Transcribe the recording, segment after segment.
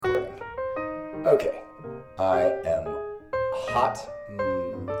Okay, I am hot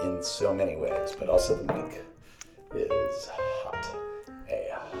in so many ways, but also the mic is hot. A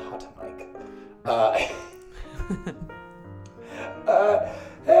hot mic.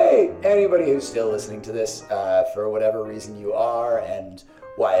 Hey, anybody who's still listening to this, for whatever reason you are, and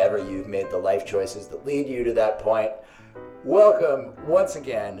why ever you've made the life choices that lead you to that point, welcome once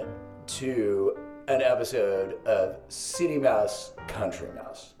again to an episode of City Mouse, Country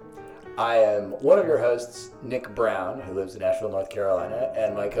Mouse. I am one of your hosts, Nick Brown, who lives in Asheville, North Carolina,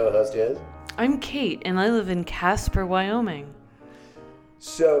 and my co-host is... I'm Kate, and I live in Casper, Wyoming.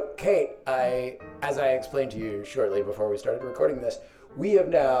 So, Kate, as I explained to you shortly before we started recording this, we have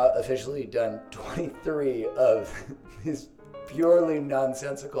now officially done 23 of these purely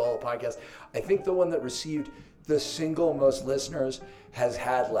nonsensical podcasts. I think the one that received the single most listeners has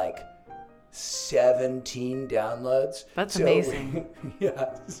had like 17 downloads. That's amazing.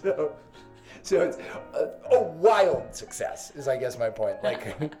 Yeah, so it's a wild success is, I guess, my point.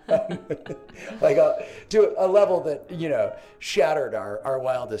 Like, to a level that, you know, shattered our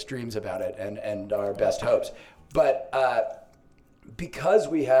wildest dreams about it and our best hopes. But because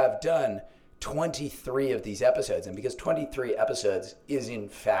we have done 23 of these episodes, and because 23 episodes is in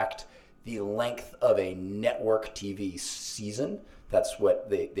fact the length of a network TV season, that's what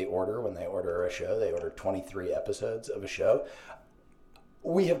they order when they order a show. They order 23 episodes of a show.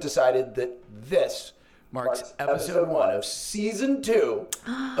 We have decided that this marks episode 1 of season 2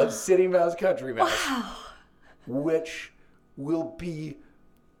 of City Mouse, Country Mouse. Wow. Which will be,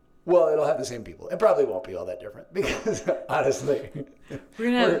 well, it'll have the same people. It probably won't be all that different because, honestly,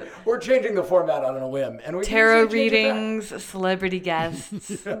 we're changing the format on a whim. And we tarot readings, celebrity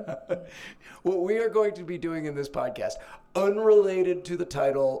guests. Yeah. What we are going to be doing in this podcast, unrelated to the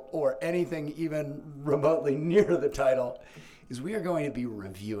title or anything even remotely near the title, is we are going to be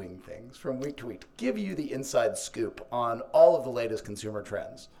reviewing things from week to week, give you the inside scoop on all of the latest consumer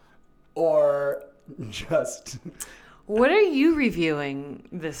trends, or just... What are you reviewing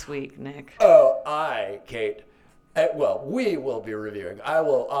this week, Nick? Oh, Kate, we will be reviewing. I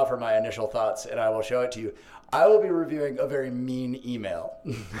will offer my initial thoughts and I will show it to you. I will be reviewing a very mean email.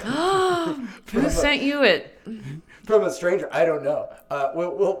 Who sent you it? From a stranger. I don't know.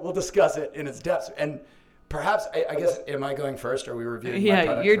 We'll discuss it in its depths. And perhaps, I guess, am I going first? Are we reviewing my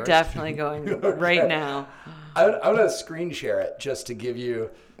product you're first? Definitely going right now. I'm going to screen share it just to give you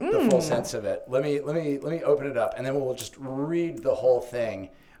the full sense of it. Let me open it up, and then we'll just read the whole thing,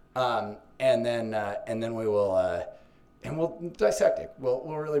 and then we will and we'll dissect it. We'll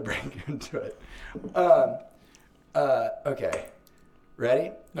really break into it. Okay,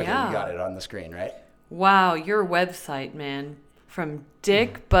 ready? Okay, Yeah. You got it on the screen, right? Wow, your website, man. From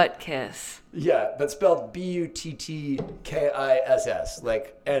Dick Buttkiss. Yeah, but spelled Buttkis,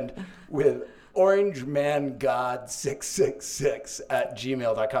 and with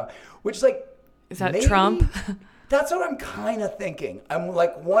orangemangod666@gmail.com, which is that maybe Trump? That's what I'm kind of thinking. I'm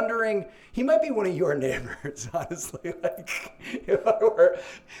wondering, he might be one of your neighbors, honestly. If I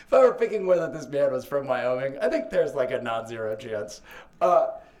were picking whether this man was from Wyoming, I think there's a non-zero chance.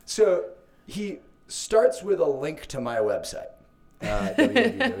 So he starts with a link to my website.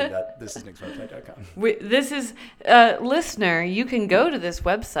 www.thisisnickswebsite.com. This is, listener, you can go to this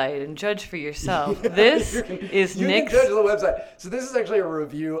website and judge for yourself. Yeah, this is you Nick's... You can judge the website. So this is actually a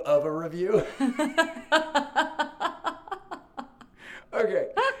review of a review. Okay,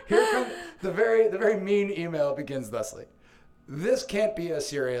 here comes the very mean email begins thusly. This can't be a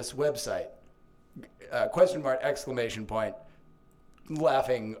serious website. Question mark, exclamation point,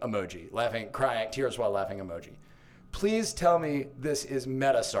 laughing emoji, laughing, crying, tears while laughing emoji. Please tell me this is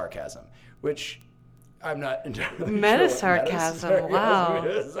meta-sarcasm, which I'm not entirely meta-sarcasm, sure what wow.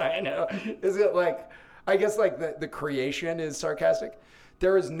 is. I know. Is it I guess the creation is sarcastic?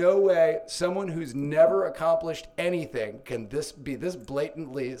 There is no way someone who's never accomplished anything can be this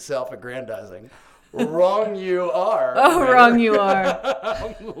blatantly self-aggrandizing. Wrong you are. Oh, wrong you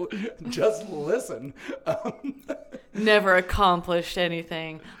are. Just listen. Never accomplished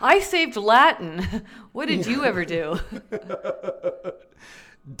anything. I saved Latin. What did you ever do?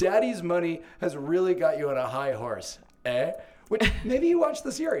 Daddy's money has really got you on a high horse, eh? Which maybe you watched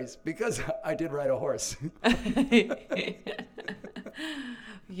the series because I did ride a horse.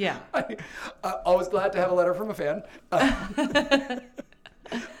 Yeah. Always glad to have a letter from a fan.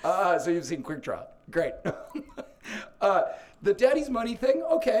 So you've seen Quick Draw. Great. The Daddy's money thing,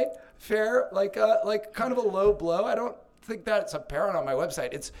 okay, fair. Kind of a low blow. I don't think that's apparent on my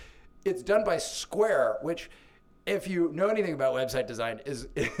website. It's done by Square, which if you know anything about website design, is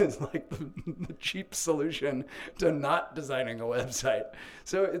like the cheap solution to not designing a website.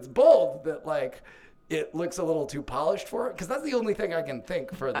 So it's bold that like it looks a little too polished for it, because that's the only thing I can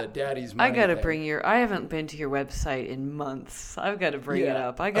think for the daddy's money. I gotta thing. bring I haven't been to your website in months. I've got to bring it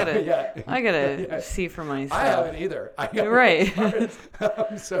up. I gotta Yeah. see for myself. I haven't either. Right.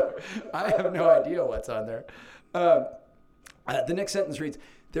 So I have no idea what's on there. The next sentence reads,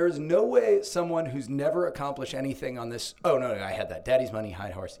 there is no way someone who's never accomplished anything on this. Oh, no, I had that. Daddy's money,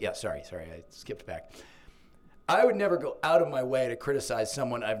 high horse. Yeah, sorry. I skipped back. I would never go out of my way to criticize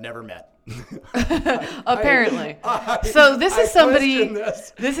someone I've never met. Apparently. So this is somebody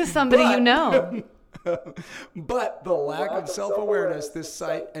you know. But the lack of self-awareness, this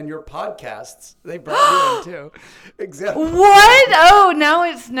site and your podcasts, they brought you in too. Exactly. What? Oh, now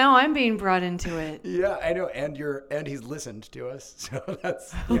I'm being brought into it. Yeah, I know, and he's listened to us, so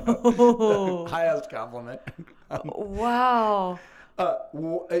that's the highest compliment. Wow.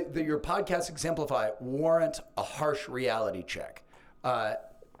 Your podcasts exemplify warrant a harsh reality check.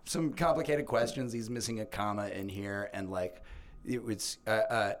 Some complicated questions. He's missing a comma in here, and like it was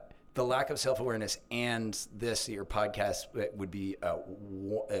the lack of self-awareness, and your podcast would be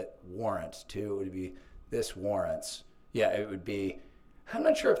warrant too. It would be this warrants. Yeah, it would be. I'm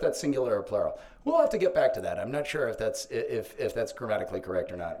not sure if that's singular or plural. We'll have to get back to that. I'm not sure if that's grammatically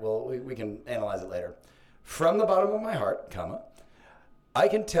correct or not. We can analyze it later. From the bottom of my heart, comma, I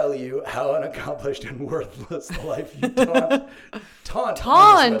can tell you how unaccomplished and worthless the life you taunt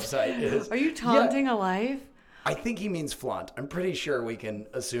on this website is. Are you taunting a life? I think he means flaunt. I'm pretty sure we can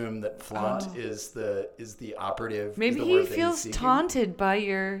assume that flaunt is the operative. Maybe he feels taunted by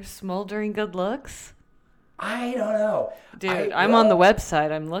your smoldering good looks. I don't know, dude. I'm on the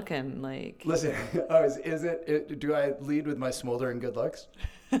website. I'm looking like. Listen, is it? Do I lead with my smoldering good looks?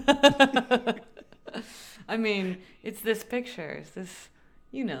 I mean, it's this picture. It's this.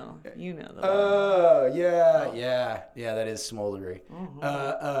 You know the one. Oh, yeah, that is smoldery. Mm-hmm.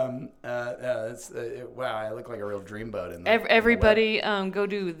 Wow, I look like a real dreamboat in there. Everybody, go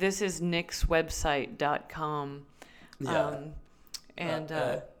to thisisnickswebsite.com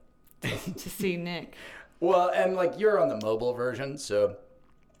to see Nick. Well, and like you're on the mobile version, so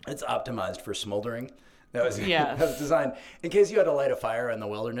it's optimized for smoldering. That was designed in case you had to light a fire in the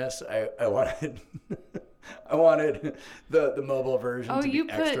wilderness. I wanted. I wanted the mobile version to be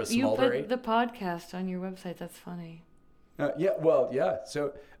extra smoldery. You put the podcast on your website. That's funny. Yeah.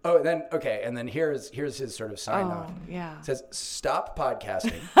 So, and then here's his sort of sign off. Yeah. It says, stop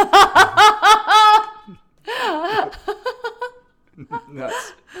podcasting.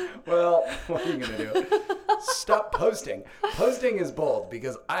 Nuts. Well, what are you going to do? Stop posting. Posting is bold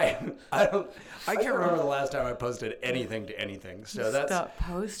because I can't remember the last time I posted anything to anything. So that's stop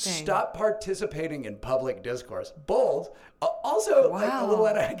posting. Stop participating in public discourse. Bold. Also, like a little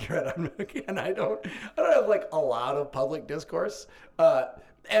inaccurate. I don't have like a lot of public discourse.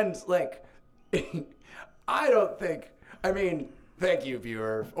 And like, I don't think. I mean, thank you,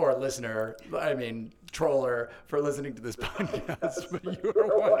 viewer or listener. I mean, troller, for listening to this podcast, but you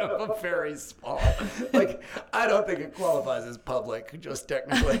are one of a very small. Like, I don't think it qualifies as public, just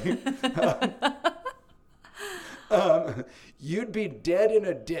technically. You'd be dead in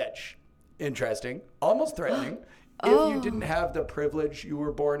a ditch. Interesting. Almost threatening. If you didn't have the privilege you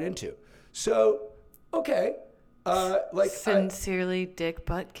were born into. So, okay. Sincerely, Dick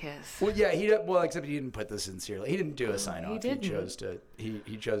Buttkiss. Well, yeah, except he didn't put the sincerely. He didn't do a sign off. He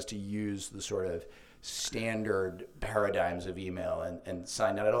chose to use the sort of standard paradigms of email and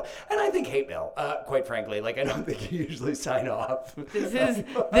sign not at all. And I think hate mail, quite frankly, like I don't think you usually sign off.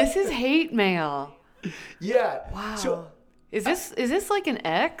 This is hate mail. Yeah. Wow. So, is this like an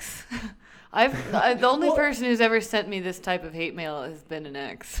ex? The only person who's ever sent me this type of hate mail has been an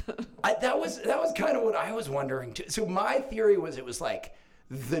ex. That was kind of what I was wondering too. So my theory was it was like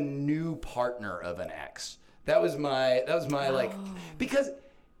the new partner of an ex. That was my like, because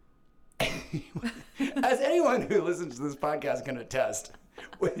as anyone who listens to this podcast can attest,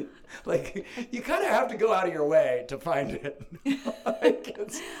 like you kind of have to go out of your way to find it. Like,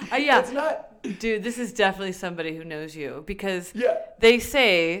 it's not. Dude, this is definitely somebody who knows you because they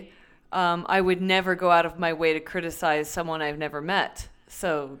say. I would never go out of my way to criticize someone I've never met.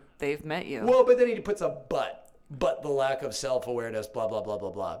 So they've met you. Well, but then he puts a but the lack of self-awareness, blah, blah, blah, blah,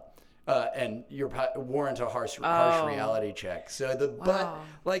 blah. And your warrant a harsh reality check. So but,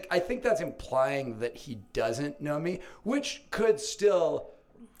 like, I think that's implying that he doesn't know me, which could still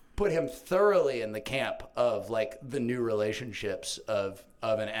put him thoroughly in the camp of, like, the new relationships of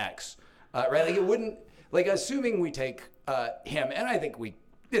an ex. Right? Like, it wouldn't, like, assuming we take him, and I think we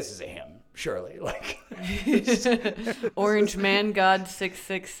this is a hymn, surely. Like Orange Man God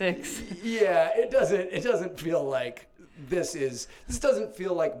 666. Yeah, it doesn't feel like this doesn't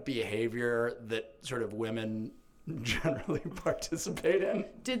feel like behavior that sort of women generally participate in.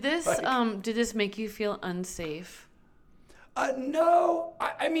 Did this make you feel unsafe? No.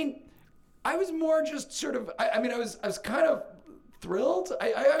 I mean, I was more just sort of, I was kind of thrilled.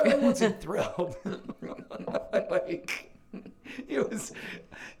 I won't say thrilled. Like, it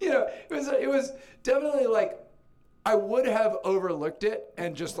was definitely like, I would have overlooked it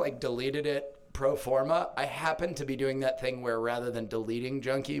and just like deleted it pro forma. I happened to be doing that thing where rather than deleting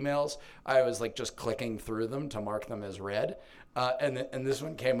junk emails, I was like just clicking through them to mark them as read. And this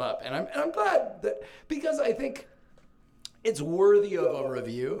one came up, and I'm glad that, because I think it's worthy of a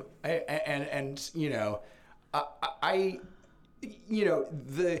review. The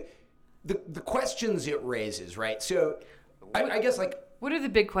questions it raises, right? So I guess like, what are the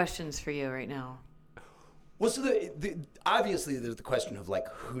big questions for you right now? Well, so obviously there's the question of like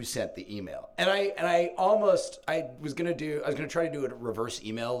who sent the email, and I was gonna try to do a reverse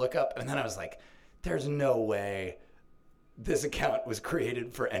email lookup, and then I was like, there's no way this account was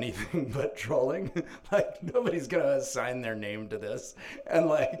created for anything but trolling. Like, nobody's gonna assign their name to this, and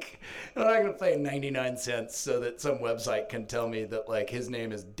like, I'm not gonna pay 99 cents so that some website can tell me that like his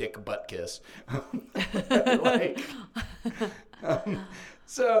name is Dick Buttkiss.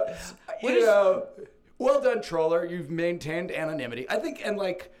 So well done, troller. You've maintained anonymity, I think, and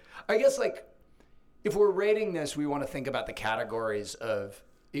like, I guess like, if we're rating this, we want to think about the categories of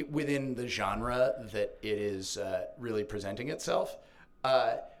it within the genre that it is really presenting itself.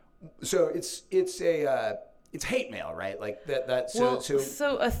 So it's hate mail, right? Like that.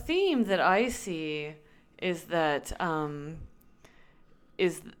 So a theme that I see is that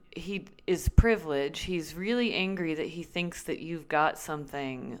he is privilege. He's really angry that he thinks that you've got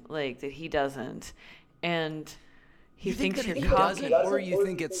something like that he doesn't, and he thinks you're cocky. Or you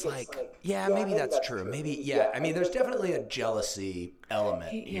think it's like, yeah, maybe that's true. Maybe, yeah. I mean, there's definitely a jealousy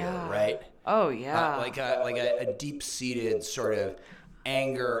element here, right? Oh, yeah. Like a deep-seated sort of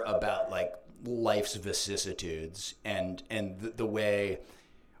anger about like life's vicissitudes and the way.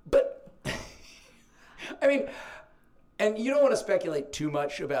 But I mean, and you don't want to speculate too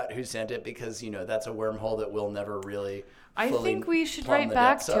much about who sent it, because that's a wormhole that we'll never really. I think we should write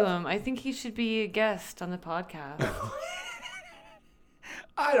back to him. I think he should be a guest on the podcast.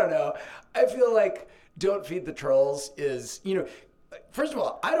 I don't know. I feel like Don't Feed the Trolls is, first of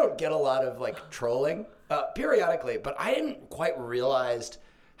all, I don't get a lot of like trolling periodically, but I didn't quite realized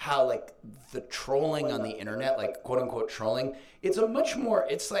how like the trolling on the internet, like quote unquote trolling, it's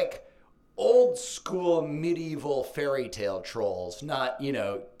like old school medieval fairy tale trolls, not,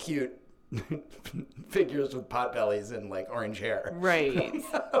 cute figures with pot bellies and like orange hair. Right.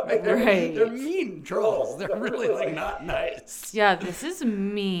 Like they're mean trolls. They're really like not nice. Yeah, this is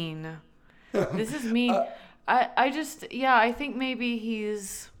mean. This is mean. I think maybe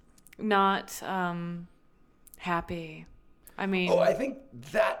he's not happy. I mean, I think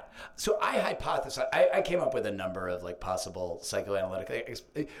that. So I hypothesize. I came up with a number of like possible psychoanalytic,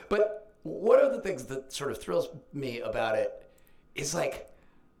 but one of the things that sort of thrills me about it is like,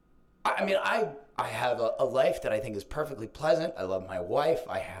 I mean, I have a life that I think is perfectly pleasant. I love my wife.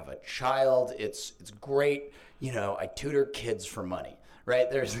 I have a child. It's great. I tutor kids for money, right?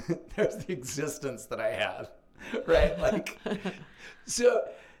 There's the existence that I have, right? Like, so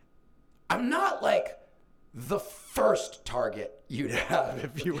I'm not like the first target you'd have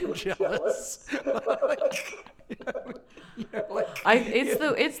if you were jealous.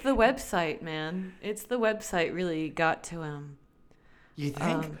 It's the website, man. It's the website really got to him. You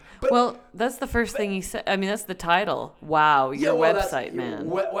think? Well, that's the first thing he said. I mean, that's the title. Wow, your website, man.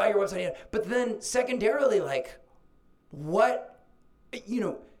 Wow, your website. Yeah. But then secondarily, like, what,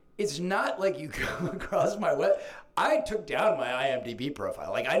 it's not like you come across my web. I took down my IMDb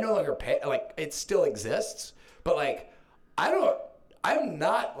profile. Like, I no longer pay, like, it still exists, but like, I'm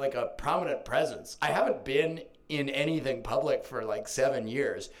not like a prominent presence. I haven't been in anything public for like 7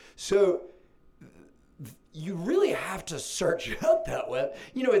 years. So you really have to search out that web.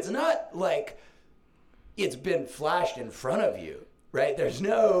 It's not like it's been flashed in front of you, right? There's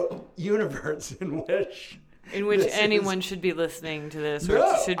no universe in which anyone should be listening to this, or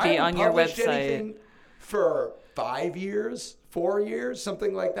it should be on your website for 5 years, 4 years,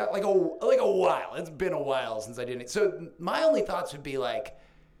 something like that. Like a while. It's been a while since I did it. So my only thoughts would be like,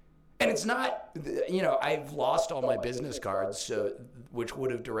 and it's not, I've lost all my business cards, which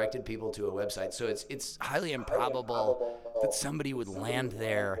would have directed people to a website. So it's highly improbable that somebody would land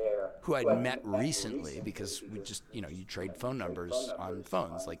there who I'd met recently because we just, you trade phone numbers on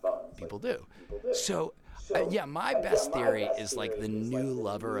phones like people do. So, my best theory is like the new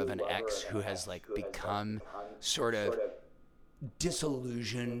lover of an ex who has like become sort of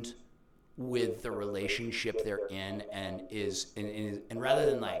disillusioned with the relationship they're in and rather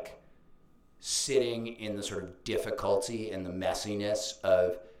than like sitting in the sort of difficulty and the messiness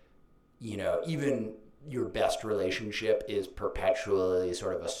of, even your best relationship is perpetually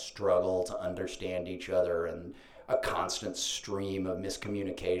sort of a struggle to understand each other and a constant stream of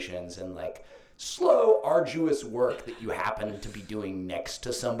miscommunications and like slow, arduous work that you happen to be doing next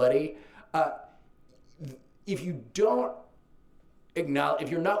to somebody. If you're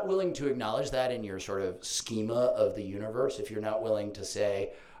not willing to acknowledge that in your sort of schema of the universe, if you're not willing to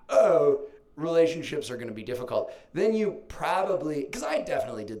say, oh, relationships are going to be difficult, then you probably, because I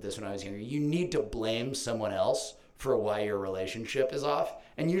definitely did this when I was younger, you need to blame someone else for why your relationship is off.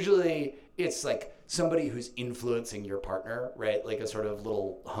 And usually it's like somebody who's influencing your partner, right? Like a sort of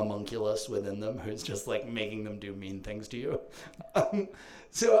little homunculus within them who's just like making them do mean things to you.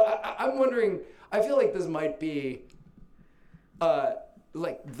 So I'm wondering, I feel like this might be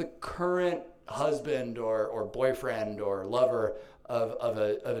like the current husband or boyfriend or lover of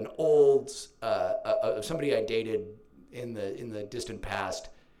somebody I dated in the distant past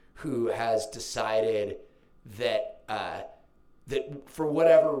who has decided that for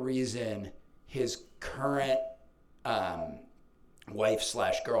whatever reason his current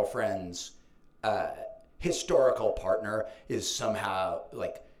wife/girlfriend's historical partner is somehow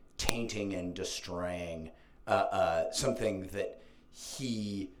like tainting and destroying something that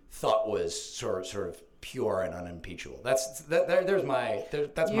he thought was sort of pure and unimpeachable. That's my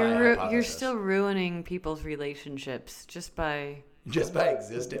hypothesis. You're still ruining people's relationships just by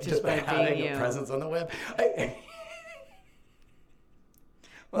existing, just by having a presence on the web.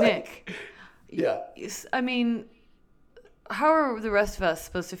 Nick, yeah. I mean, how are the rest of us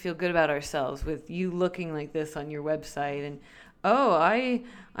supposed to feel good about ourselves with you looking like this on your website and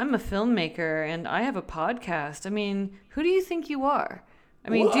I'm a filmmaker and I have a podcast? I mean, who do you think you are? I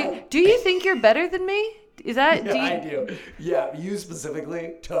mean, do you think you're better than me? Is that? Yeah, I do. Yeah, you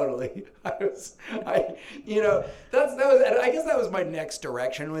specifically, totally. I guess that was my next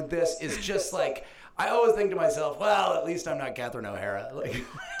direction with this. Is just like I always think to myself, well, at least I'm not Catherine O'Hara. Like,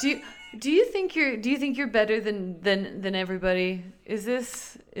 do you think you're better than everybody?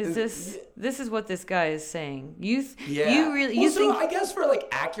 This is what this guy is saying. I guess for like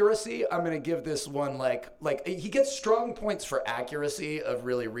accuracy, I'm gonna give this one like he gets strong points for accuracy of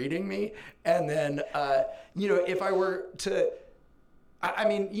really reading me, and then if I were to,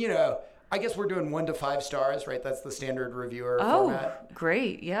 I guess we're doing 1 to 5 stars, right? That's the standard reviewer format. Oh,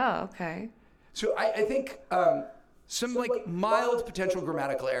 great! Yeah, okay. So I think some like mild potential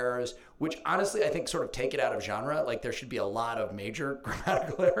grammatical errors, which honestly I think sort of take it out of genre. Like there should be a lot of major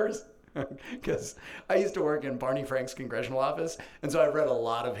grammatical errors because I used to work in Barney Frank's congressional office, and so I've read a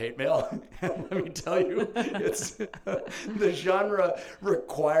lot of hate mail. And let me tell you, it's the genre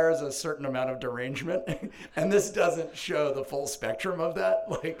requires a certain amount of derangement, and this doesn't show the full spectrum of that.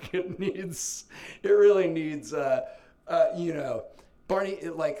 Like it really needs, Barney,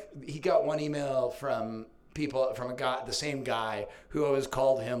 he got one email from the same guy who always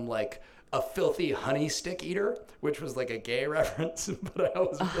called him like a filthy honey stick eater, which was like a gay reference, but I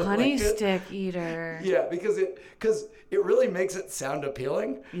always a honey stick eater. Yeah, because it really makes it sound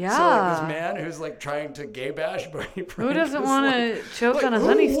appealing. Yeah. So like this man who's like trying to gay bash Barney Frank. Who doesn't want to choke on a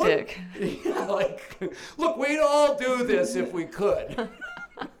honey stick? Yeah, look, we'd all do this if we could.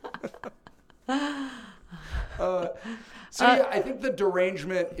 I think the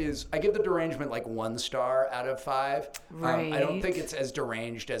derangement I give the derangement like 1 star out of 5. Right. I don't think it's as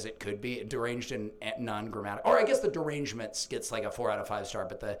deranged as it could be. Deranged and non-grammatical. Or I guess the derangement gets like a 4 out of 5 star,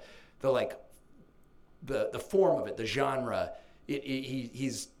 but the form of it, the genre,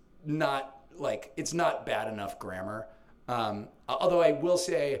 he's not like, it's not bad enough grammar. Although I will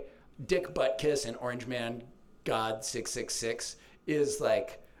say Dick Buttkiss and Orange Man God 666 is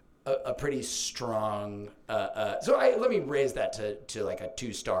like a pretty strong so let me raise that to like a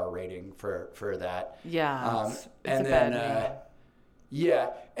 2-star rating for that. Yeah. And then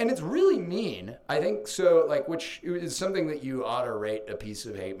and it's really mean, I think, so like, which is something that you ought to rate a piece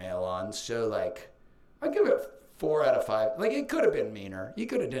of hate mail on. So like I give it 4 out of 5. Like it could have been meaner. You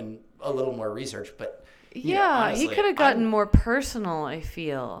could have done a little more research, but honestly, he could have gotten more personal, I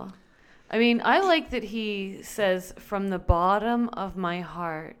feel. I mean, I like that he says, from the bottom of my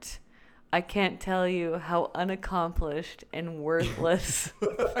heart, I can't tell you how unaccomplished and worthless.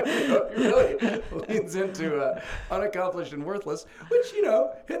 It really leans into unaccomplished and worthless, which, you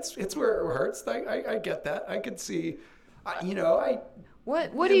know, it's where it hurts. I get that. I could see, you know,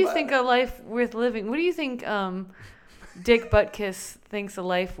 What do you think a life worth living? What do you think Dick Butkus thinks a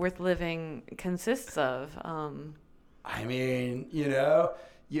life worth living consists of? I mean, you know,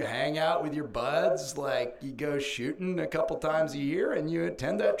 you hang out with your buds, like you go shooting a couple times a year, and you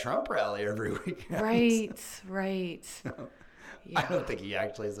attend that Trump rally every weekend. Right. Yeah. I don't think he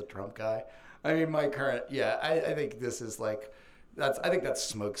actually is a Trump guy. I mean, I think this is like, I think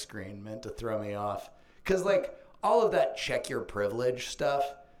that's smokescreen meant to throw me off. Because, like, all of that check your privilege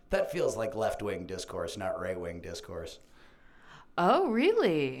stuff, that feels like left-wing discourse, not right-wing discourse. Oh,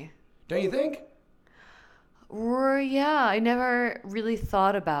 really? Don't you think? Yeah, I never really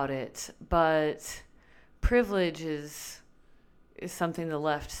thought about it, but privilege is something the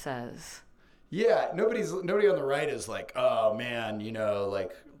left says. Yeah, nobody on the right is like, oh man, you know,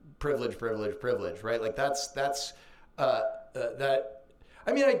 like privilege, right? Like that's that. I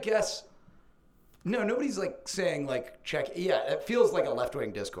mean, I guess no, nobody's like saying like check. Yeah, it feels like a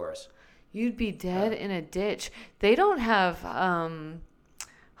left-wing discourse. You'd be dead in a ditch. They don't have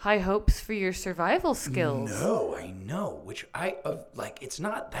high hopes for your survival skills. No, I know. Which like, it's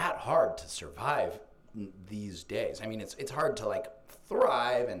not that hard to survive these days. I mean, it's hard to like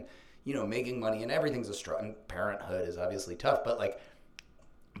thrive and, you know, making money and everything's a struggle. And parenthood is obviously tough, but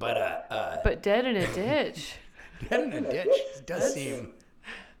dead in a ditch. Dead in a ditch does seem.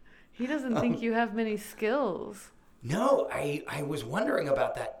 He doesn't think you have many skills. No, I was wondering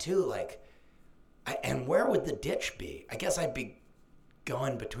about that too. Like, and where would the ditch be? I guess I'd be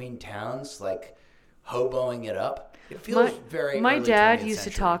going between towns, like hoboing it up. It feels very. My dad used to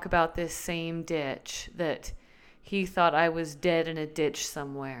talk about this same ditch, that he thought I was dead in a ditch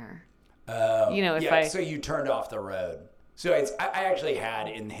somewhere. You know, so you turned off the road. So I actually had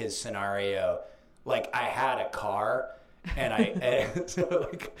in his scenario, like I had a car, and so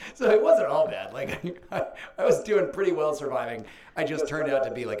it wasn't all bad. Like I was doing pretty well surviving. I just turned out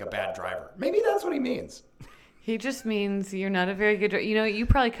to be like a bad driver. Maybe that's what he means. He just means you're not a very good driver. You know, you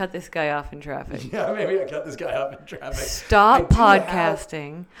probably cut this guy off in traffic. Yeah, maybe I cut this guy off in traffic. Stop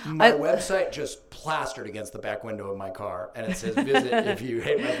podcasting. My website just plastered against the back window of my car, and it says, visit if you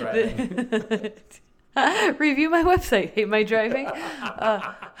hate my driving. Review my website, hate my driving.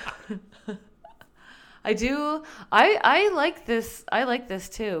 I do. I like this. I like this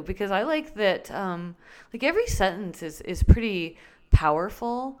too, because I like that. Like every sentence is pretty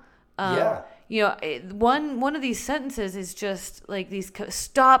powerful. Yeah. You know, one of these sentences is just like these: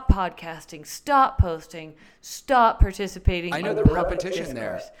 stop podcasting, stop posting, stop participating. I know the repetition discourse.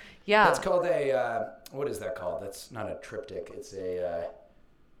 There. Yeah. That's called a what is that called? That's not a triptych. It's a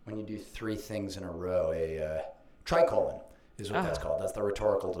when you do three things in a row. A tricolon is what that's called. That's the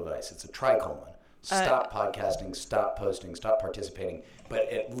rhetorical device. It's a tricolon. Stop podcasting, stop posting, stop participating.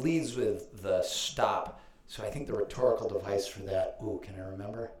 But it leads with the stop. So I think the rhetorical device for that. Ooh, can I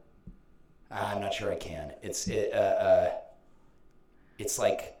remember? I'm not sure I can. It's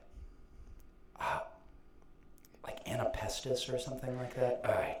like anapestis or something like that.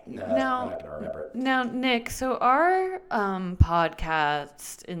 All right, no, I'm not going to remember it. Now, Nick, so our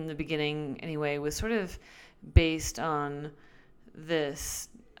podcast in the beginning, anyway, was sort of based on this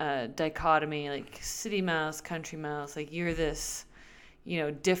dichotomy, like city mouse, country mouse. Like you're this, you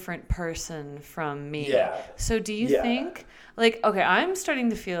know, different person from me. Yeah. So do you think, like, okay, I'm starting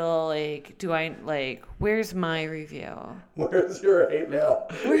to feel like, where's my review? Where's your hate mail?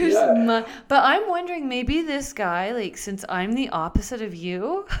 But I'm wondering, maybe this guy, like, since I'm the opposite of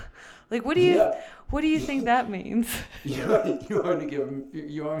you, like, what do you think that means? You want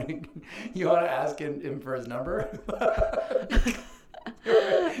to ask him for his number?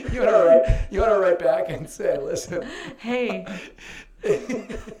 You want to write back and say, listen, hey.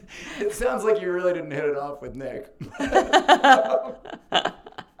 It sounds like you really didn't hit it off with Nick. If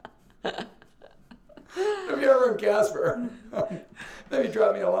you're ever in Casper, maybe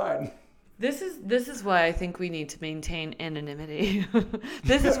drop me a line. This is why I think we need to maintain anonymity.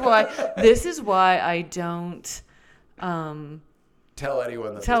 This is why I don't tell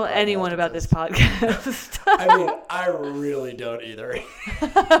anyone about this podcast. I mean, I really don't either.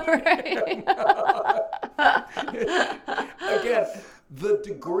 Right. Again, the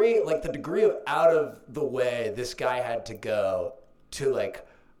degree of out of the way this guy had to go to like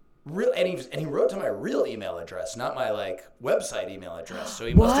and he wrote to my real email address, not my like website email address. So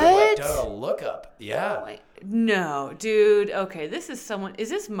he must have like done a lookup. Yeah. Wait, no, dude. Okay, this is someone. Is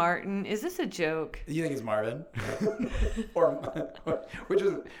this Martin? Is this a joke? You think it's Marvin? Or which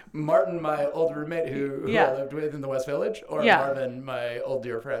is Martin, my old roommate who I lived with in the West Village, or Marvin, my old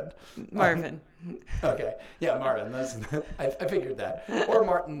dear friend? Marvin. Okay. Yeah, Marvin. I figured that. Or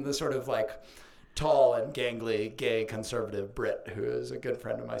Martin, the sort of like tall and gangly, gay, conservative Brit who is a good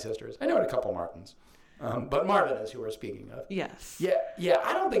friend of my sister's. I know a couple Martins. But Marvin is who we're speaking of. Yes. Yeah,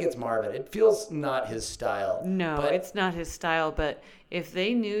 I don't think it's Marvin. It feels not his style. No, it's not his style, but if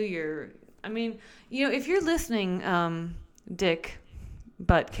they knew if you're listening, Dick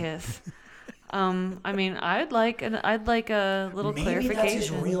Buttkiss, I'd like a little clarification. Maybe that's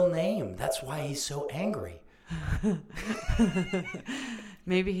his real name. That's why he's so angry.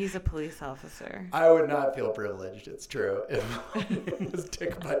 Maybe he's a police officer. I would not feel privileged, it's true, if my name was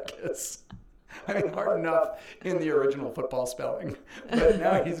Dick Buttkiss. I mean, hard enough in the original football spelling, but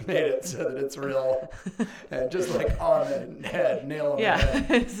now he's made it so that it's real and just like on the head, nail on the head.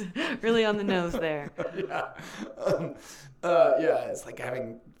 Yeah, it's really on the nose there. It's like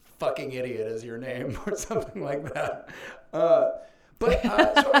having fucking idiot as your name or something like that. So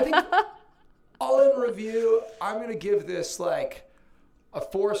I think all in review, I'm going to give this like a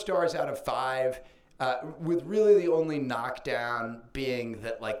 4 stars out of 5. With really the only knockdown being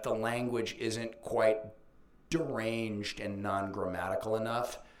that like the language isn't quite deranged and non-grammatical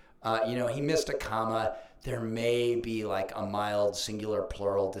enough. He missed a comma. There may be like a mild singular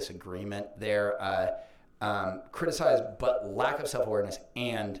plural disagreement there. Criticized, but lack of self-awareness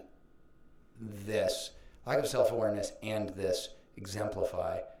and this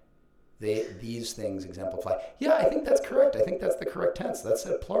exemplify. These things exemplify. Yeah, I think that's correct. I think that's the correct tense. That's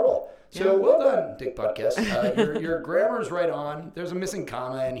a plural. So well done, Dick Buttkiss. Your grammar's right on. There's a missing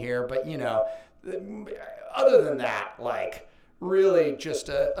comma in here, but other than that, like really just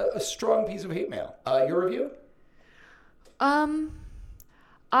a strong piece of hate mail. Your review? I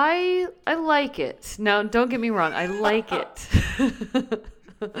like it. Now, don't get me wrong. I like it.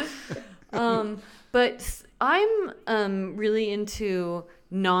 But I'm really into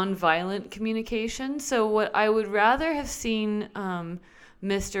nonviolent communication. So what I would rather have seen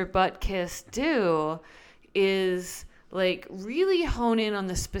Mr. Buttkiss do is like really hone in on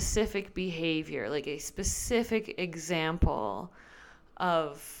the specific behavior, like a specific example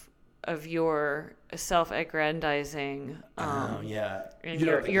of your self-aggrandizing and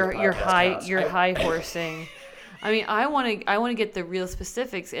your high horsing. I mean, I want to get the real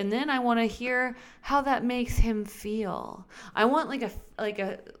specifics, and then I want to hear how that makes him feel. I want like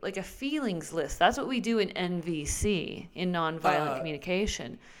a feelings list. That's what we do in NVC, in nonviolent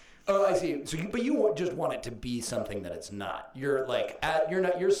communication. Oh, I see. So, but you just want it to be something that it's not. You're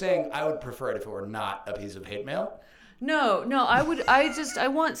you're saying I would prefer it if it were not a piece of hate mail. No, I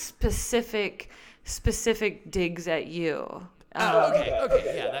want specific digs at you. Okay,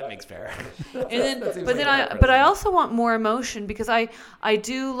 yeah, that makes fair. I also want more emotion because I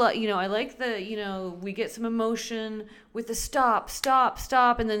do I like we get some emotion with the stop,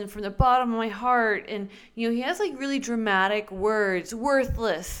 and then from the bottom of my heart, and he has like really dramatic words,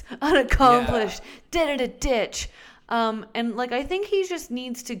 worthless, unaccomplished, dead in a ditch, and like I think he just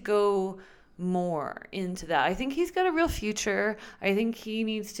needs to go more into that. I think he's got a real future. I think he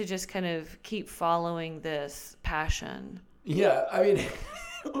needs to just kind of keep following this passion. Yeah, I mean,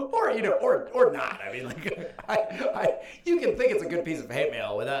 or not. I mean, like, you can think it's a good piece of hate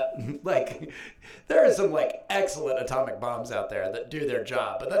mail without, like, there are some like excellent atomic bombs out there that do their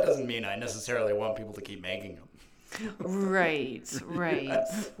job, but that doesn't mean I necessarily want people to keep making them. Right. Yeah.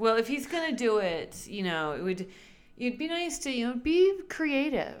 Well, if he's gonna do it, it'd be nice to be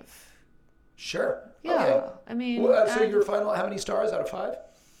creative. Sure. Yeah. Okay. I mean, so your final, how many stars out of 5?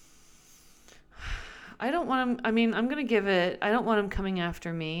 I don't want him. I mean, I'm going to give it. I don't want him coming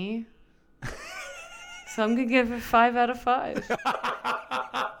after me. So I'm going to give it 5 out of 5.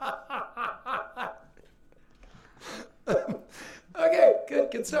 Okay,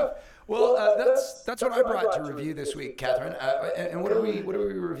 good stuff. Well, that's what I brought to review this week, Catherine. And what are we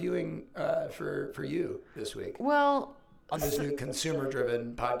reviewing for you this week? Well, on this new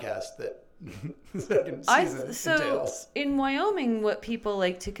consumer-driven podcast that second season entails. In Wyoming, what people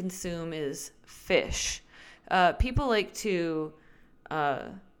like to consume is fish. People like to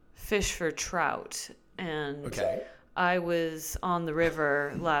fish for trout, and I was on the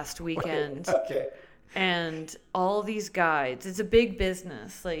river last weekend. Okay. And all these guides, it's a big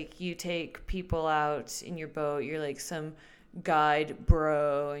business. Like, you take people out in your boat, you're like some guide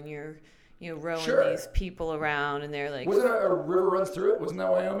bro, and you're rowing Sure. these people around, and they're like. Wasn't a river runs through it? Wasn't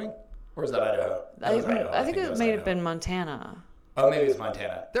that Wyoming? Or is that Idaho? That was Idaho. I think it may have Idaho. been Montana. Oh, maybe it's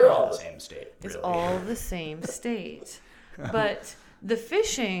Montana. They're all the same state. It's Really. all the same state. But the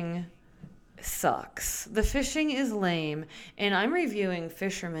fishing sucks. The fishing is lame. And I'm reviewing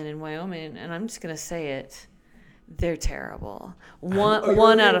fishermen in Wyoming, and I'm just going to say it. They're terrible.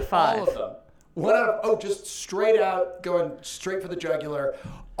 One out of 5. All of them. Just straight out, going straight for the jugular.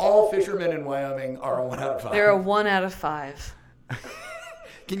 All fishermen in Wyoming are a 1 out of 5. They're a 1 out of 5.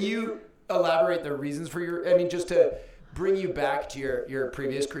 Can you elaborate the reasons for just to bring you back to your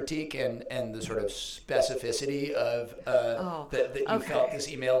previous critique and the sort of specificity of that you felt this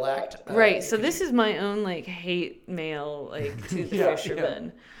email lacked? Right. So this is my own hate mail to the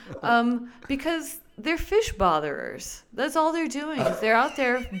fishermen. Because they're fish botherers. That's all they're doing. Is they're out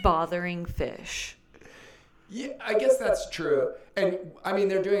there bothering fish. Yeah, I guess that's true. And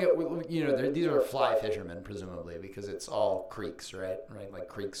they're doing it with, these are fly fishermen, presumably, because it's all creeks, right? Like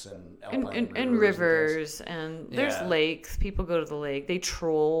creeks and alpine and rivers. And there's lakes. People go to the lake. They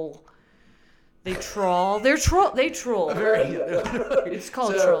troll. They troll. They troll. It's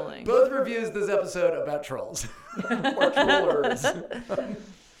called trolling. Both reviews this episode about trolls. Or trollers.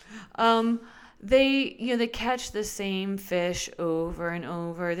 They catch the same fish over and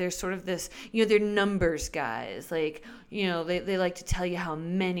over. They're sort of this, they're numbers guys. They like to tell you how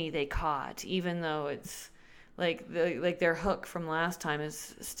many they caught, even though it's their hook from last time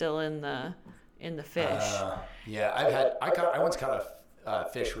is still in the fish. I once caught a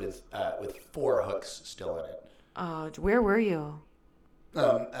fish with 4 hooks still in it. Where were you? At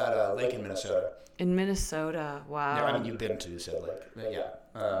a lake in Minnesota. In Minnesota, wow. Yeah, you've been to said lake. Yeah.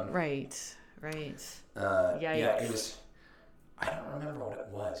 Right. It was. I don't remember what it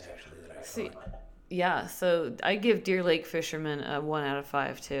was actually that I caught. Yeah, so I give Deer Lake fishermen a 1 out of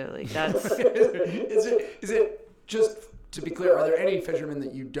 5 too. That's. Is it just to be clear? Are there any fishermen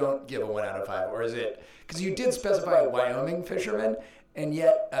that you don't give a 1 out of 5, or is it because you did specify Wyoming fishermen, and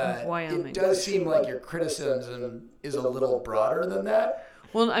yet it does seem like your criticism is a little broader than that.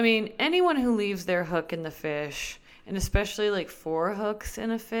 Well, anyone who leaves their hook in the fish. And especially 4 hooks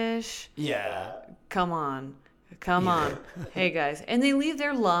in a fish. Yeah. Come on. Hey guys. And they leave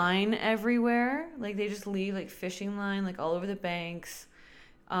their line everywhere. They just leave fishing line all over the banks.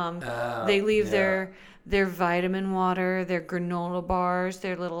 They leave their vitamin water, their granola bars,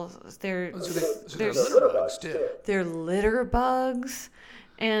 their litter bugs too. Their litter bugs.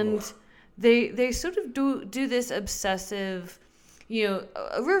 And they sort of do this obsessive,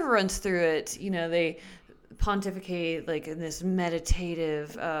 a river runs through it, they pontificate in this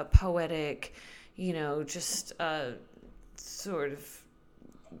meditative, poetic, just sort of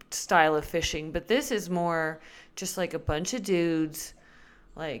style of fishing. But this is more just a bunch of dudes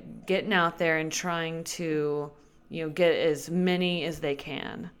getting out there and trying to, get as many as they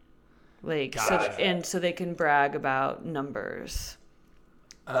can. Gotcha. So they can brag about numbers.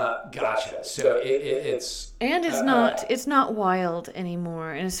 Gotcha. So it's it's not wild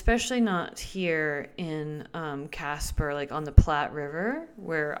anymore, and especially not here in Casper, on the Platte River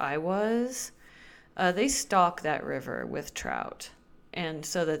where I was. They stock that river with trout, and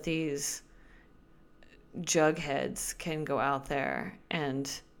so that these jugheads can go out there and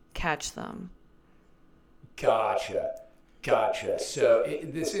catch them. Gotcha. So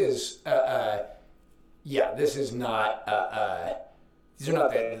this is this is not. These are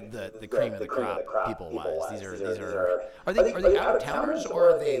not the cream of the crop people-wise. These are they out-of-towners or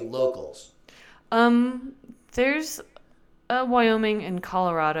are they locals? There's Wyoming and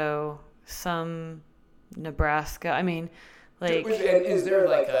Colorado, some Nebraska. And is there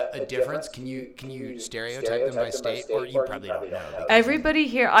a difference? Can you stereotype them by state, or you probably don't know? Everybody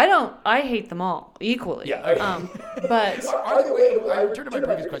here, I hate them all equally. Yeah. Okay. But I return to my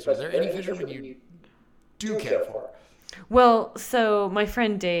previous question. Is there any fishermen you do care for? Well, so my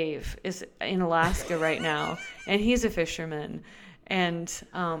friend Dave is in Alaska right now, and he's a fisherman. And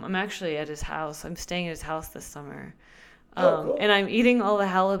I'm actually at his house. I'm staying at his house this summer. Cool. And I'm eating all the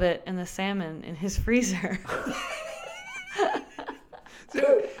halibut and the salmon in his freezer.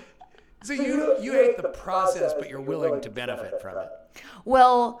 So you hate the process, but you're willing to benefit from it.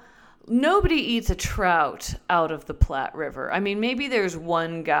 Well, nobody eats a trout out of the Platte River. Maybe there's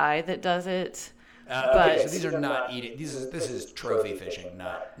one guy that does it. So these are not eating. This is trophy fishing,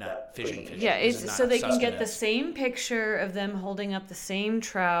 not fishing. Yeah, it's so they can get the same picture of them holding up the same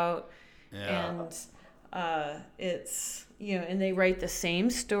trout, and it's and they write the same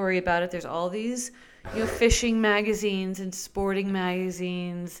story about it. There's all these fishing magazines and sporting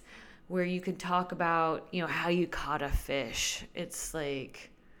magazines where you can talk about how you caught a fish. It's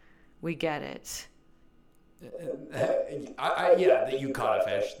we get it. That you caught a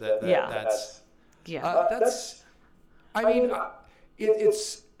fish. That's I mean,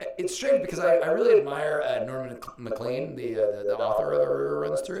 it's strange because I really admire Norman Maclean, the author of The River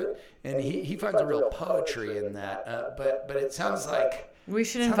Runs Through It, and he finds a real poetry in that. But it sounds like we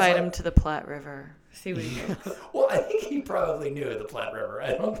should invite him to the Platte River. See what he thinks. Well, I think he probably knew the Platte River.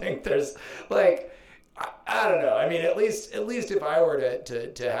 I don't think there's like I don't know. I mean, at least if I were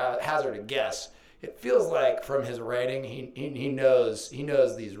to hazard a guess, it feels like from his writing he knows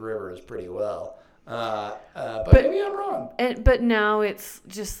these rivers pretty well. But maybe I'm wrong. But now it's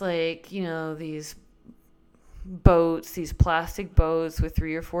just like, these boats, these plastic boats with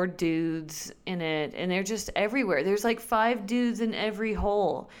 3 or 4 dudes in it, and they're just everywhere. There's like 5 dudes in every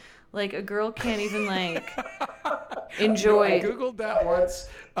hole. Like a girl can't even enjoy. I Googled that once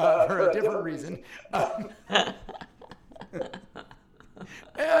for a different reason. And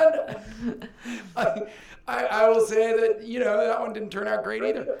I will say that, that one didn't turn out great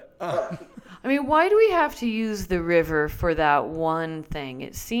either. I mean, why do we have to use the river for that one thing?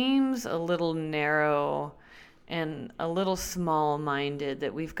 It seems a little narrow and a little small-minded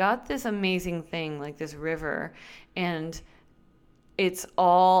that we've got this amazing thing like this river, and it's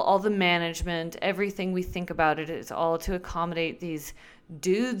all the management, everything we think about it, it's all to accommodate these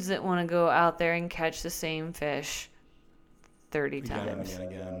dudes that want to go out there and catch the same fish 30 times.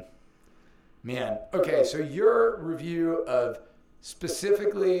 Again. Man, okay, so your review of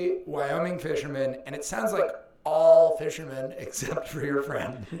specifically Wyoming fishermen, and it sounds like all fishermen except for your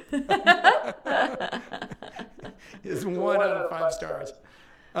friend, is 1 out of 5 stars.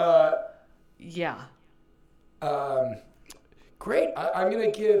 Yeah. Great. I'm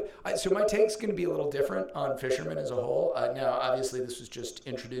going to give... So my take's going to be a little different on fishermen as a whole. Now, obviously, this was just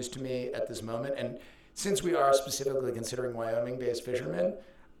introduced to me at this moment. And since we are specifically considering Wyoming-based fishermen,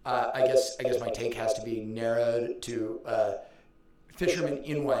 I guess my take has to be narrowed to fishermen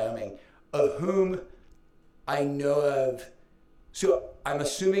in Wyoming, of whom I know of... So I'm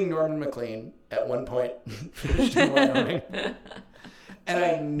assuming Norman Maclean at one point fished in Wyoming. And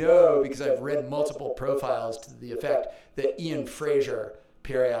I know, because I've read multiple profiles to the effect, that Ian Fraser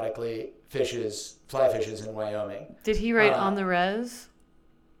periodically fly fishes in Wyoming. Did he write On the Res?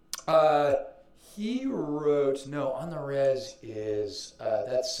 He wrote, no, On the Res is,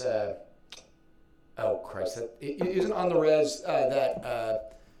 that's, oh Christ, isn't On the Res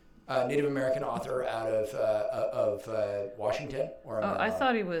that Native American author out of Washington? Or I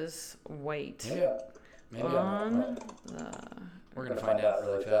thought he was white. Maybe we're going to find out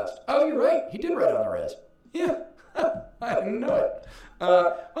really fast. Oh, you're right. He did write On the Res. Yeah. I didn't know it.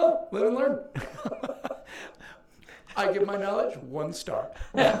 Well, live and learn. I give my knowledge 1 star.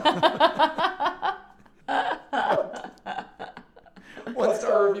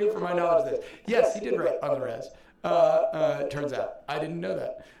 1-star review for my knowledge of this. Yes, he did write On the Res. Turns out. I didn't know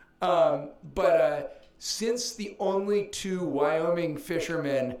that. But since the only 2 Wyoming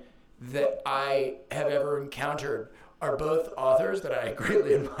fishermen that I have ever encountered are both authors that I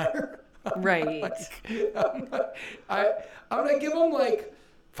greatly admire. Right. I'm going to give them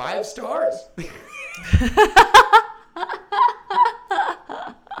 5 stars.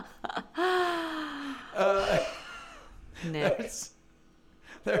 Nick.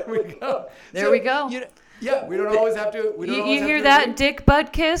 There we go. There we go. Yeah, we don't always have to. You hear that, Dick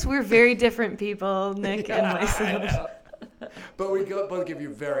Butt Kiss? We're very different people, Nick and myself. But we both give you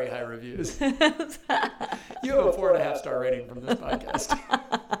very high reviews. You have a 4.5-star rating from this podcast.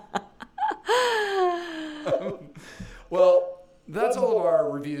 Well, that's all of our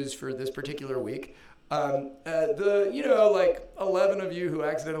reviews for this particular week. 11 of you who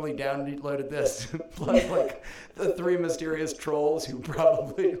accidentally downloaded this, plus the 3 mysterious trolls who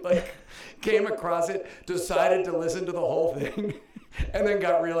probably came across it, decided to listen to the whole thing, and then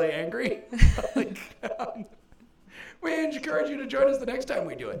got really angry. We encourage you to join us the next time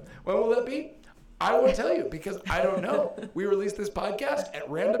we do it. When will that be? I won't tell you because I don't know. We release this podcast at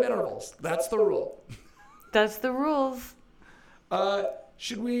random intervals. That's the rule. That's the rules.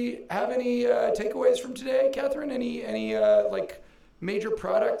 Should we have any takeaways from today, Catherine? Any major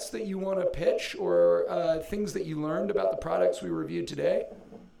products that you want to pitch or things that you learned about the products we reviewed today?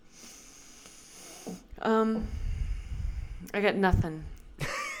 I got nothing.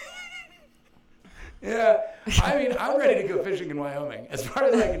 Yeah, I mean, I'm ready to go fishing in Wyoming. As far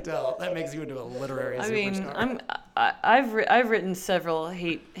as I can tell, that makes you into a literary superstar. I've written several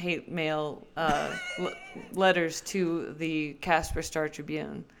hate mail letters to the Casper Star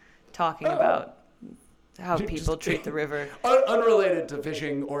Tribune, talking about how people treat the river. Unrelated to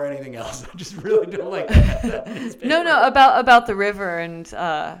fishing or anything else. I just really don't like that. No, about the river and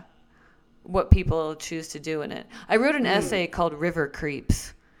what people choose to do in it. I wrote an essay called River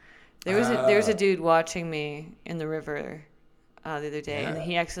Creeps. There's a dude watching me in the river the other day, and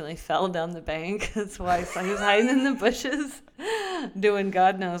he accidentally fell down the bank. That's why I saw he was hiding in the bushes, doing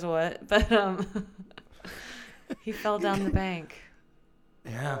God knows what. But he fell down the bank.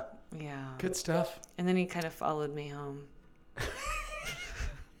 Yeah. Yeah. Good stuff. And then he kind of followed me home.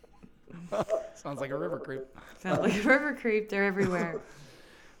 Sounds like a river creep. Sounds like a river creep. They're everywhere.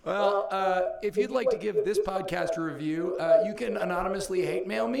 Well, if you'd like to give this podcast a review, you can anonymously hate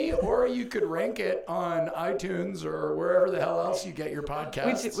mail me, or you could rank it on iTunes or wherever the hell else you get your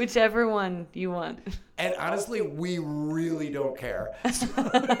podcasts. Whichever one you want. And honestly, we really don't care.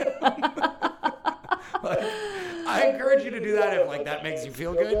 I encourage you to do that if that makes you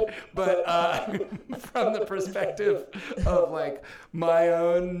feel good. But from the perspective of my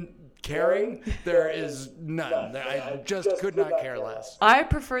own caring, there is none. I just could not care less. I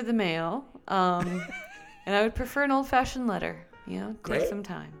prefer the mail, and I would prefer an old-fashioned letter. Take some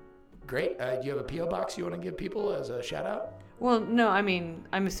time. Great. Do you have a P.O. box you want to give people as a shout-out? Well, no, I mean,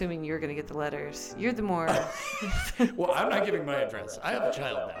 I'm assuming you're going to get the letters. You're the more... Well, I'm not giving my address. I have a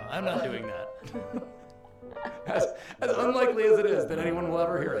child now. I'm not doing that. As unlikely as it is that anyone will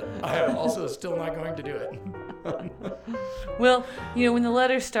ever hear it, I am also still not going to do it. Well, when the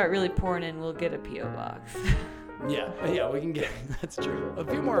letters start really pouring in, we'll get a P.O. box. Yeah, we can get, that's true. A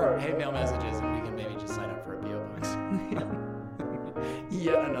few more hate mail messages and we can maybe just sign up for a P.O. box.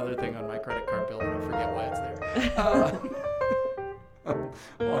 Yet another thing on my credit card bill and I forget why it's there.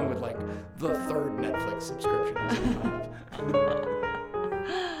 Along with the third Netflix subscription I have.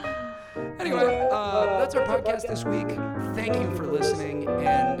 Anyway, that's our podcast this week. Thank you for listening,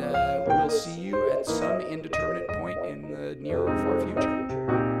 and we'll see you at some indeterminate point in the near or far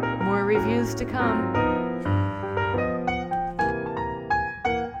future. More reviews to come.